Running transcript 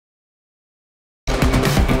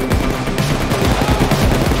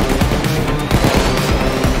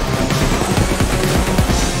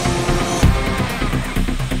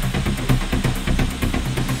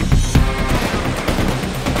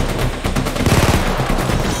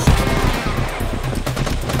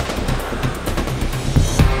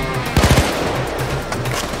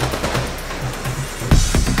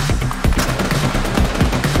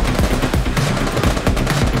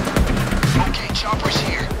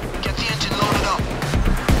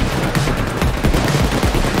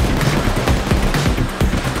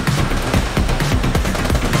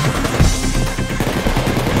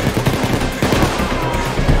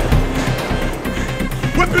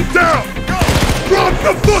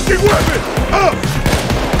the fucking weapon! Up!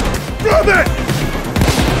 Drop it!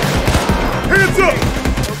 Hands up!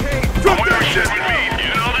 Okay. Drop that shit! You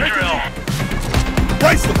know the drill.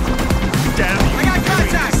 Bracelet! Damn you. I got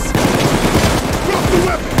contacts! Drop the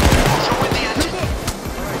weapon! Throw in the engine.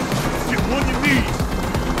 Get on your knees!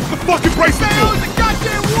 The fucking bracelet! Hell, the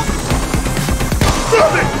goddamn woman!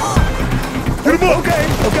 Drop it! Get him up! Okay.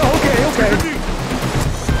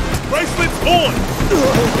 Bracelet's on!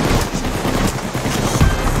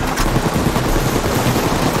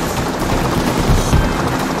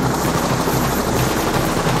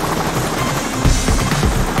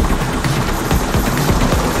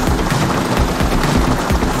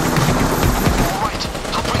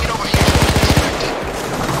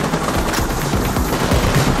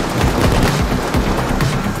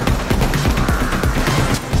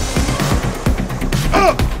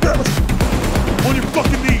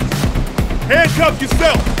 Handcuff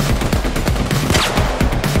yourself!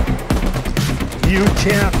 You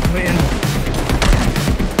can't win.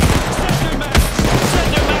 Send your man! Send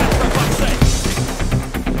your man, for fuck's sake!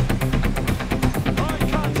 Hard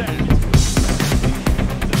contact!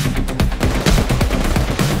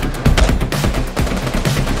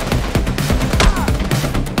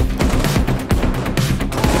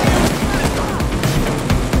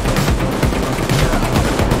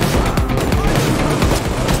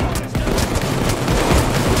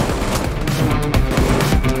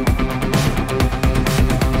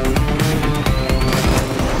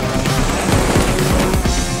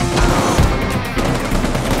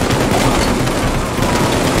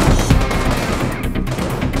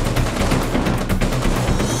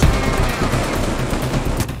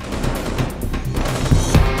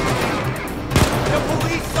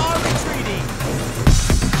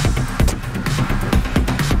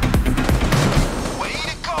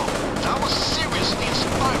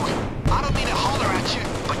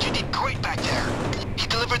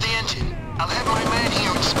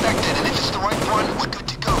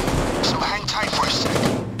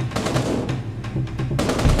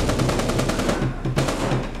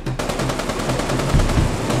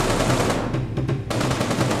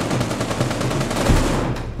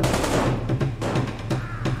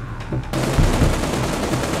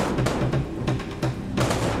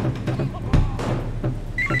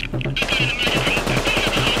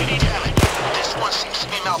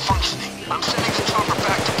 I'm sending the chopper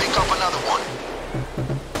back to pick up another one.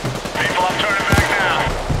 People, I'm turning back now.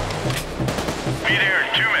 Be there in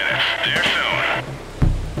 2 minutes. There soon.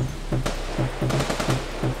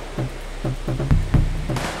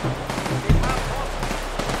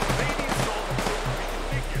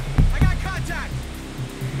 I got contact!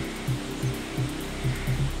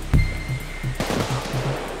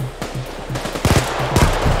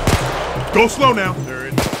 Go slow now.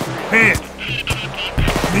 Hand.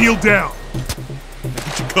 Kneel down.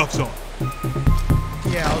 Get your cuffs on.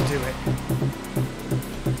 Yeah, I'll do it.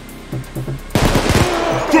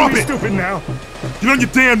 Drop it! Stupid now. Get on your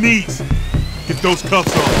damn knees. Get those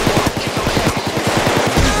cuffs on.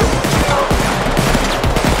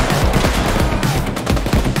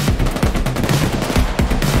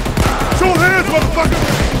 Show hands, motherfucker!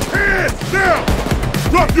 Hands down!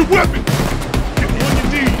 Drop your weapon! Get on your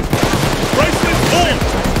knees. Bracelet on!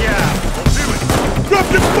 Yeah. Drop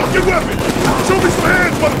your fucking weapon! Show me some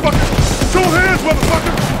hands, motherfucker! Show hands,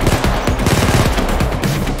 motherfucker!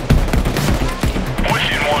 Push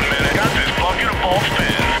in 1 minute. Got this fucking a full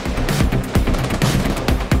spin.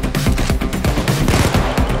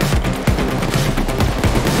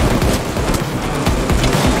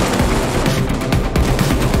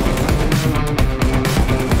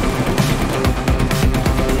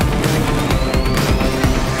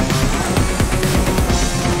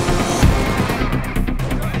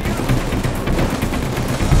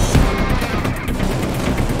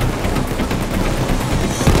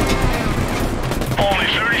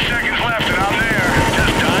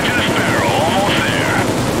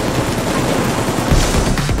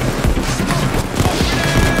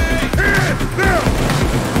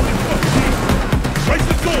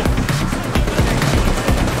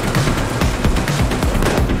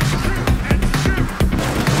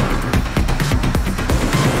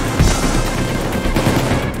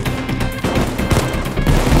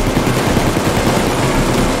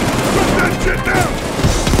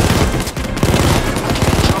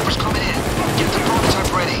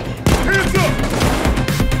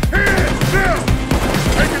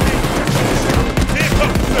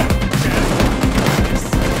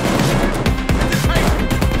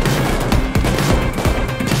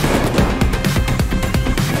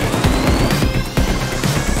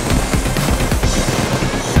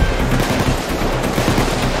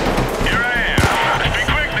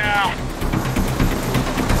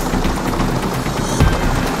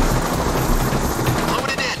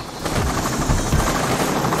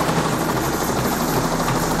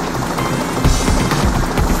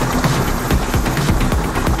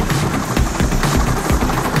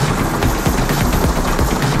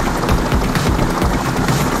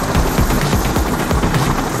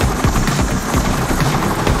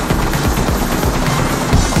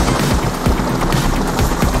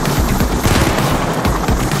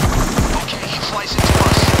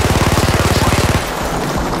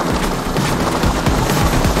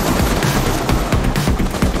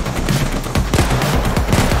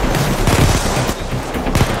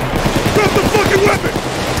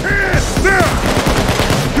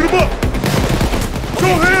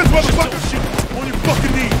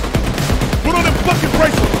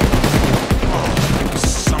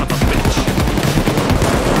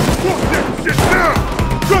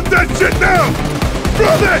 that shit down!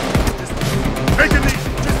 Drop that! Take it easy.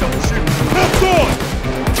 Just don't shoot. Cuffs on!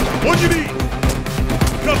 On your knees.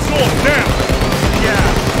 Cuffs on. Down. Yeah.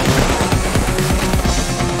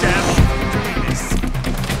 Damn, doing this.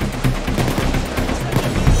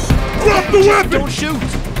 Drop the weapon! Don't shoot!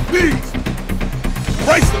 Knees.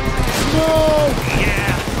 Brace them. No!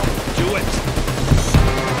 Yeah, do it.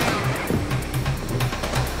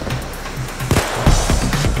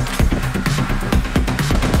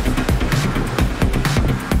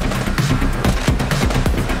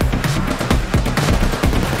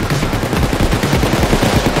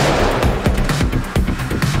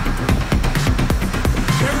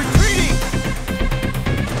 They're retreating!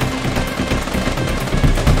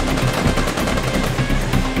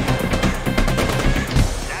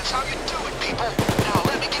 That's how you do it, people. Now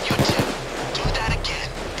let me give you a tip. Do that again.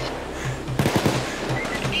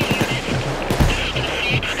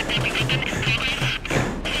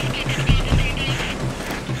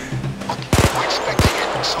 Okay, we're expecting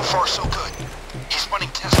it. So far, so good. He's running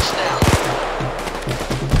tests now.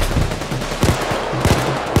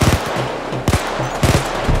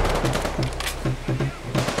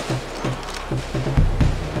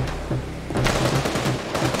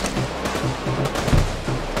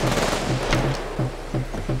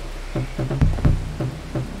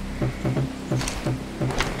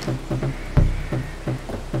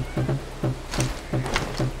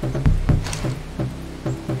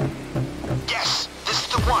 Yes, this is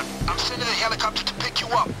the one. I'm sending a helicopter to pick you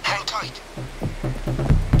up. Hang tight.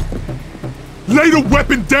 Lay the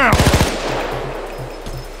weapon down!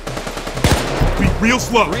 Be real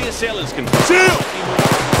slow. 3 assailants can... Chill!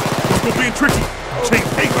 Don't go being tricky. Change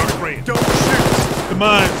 800 grand. Don't shoot! The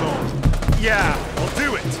mine zone. Yeah, I'll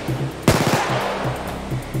do it.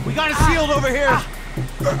 We got a shield over here!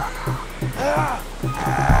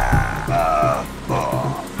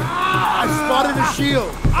 I spotted a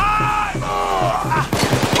shield.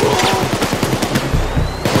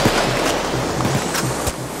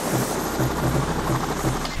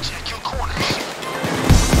 Check your corners.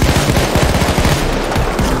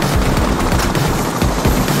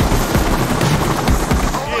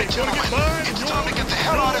 All right, gonna get gentlemen. mine, It's yours, time to get the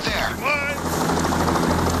hell out of there. Mine.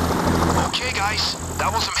 Okay, guys.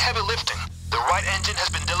 That was some heavy lifting. The right engine has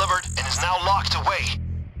been delivered and is now locked away.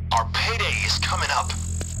 Our payday is coming up.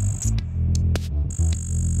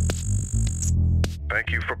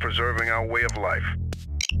 Thank you for preserving our way of life.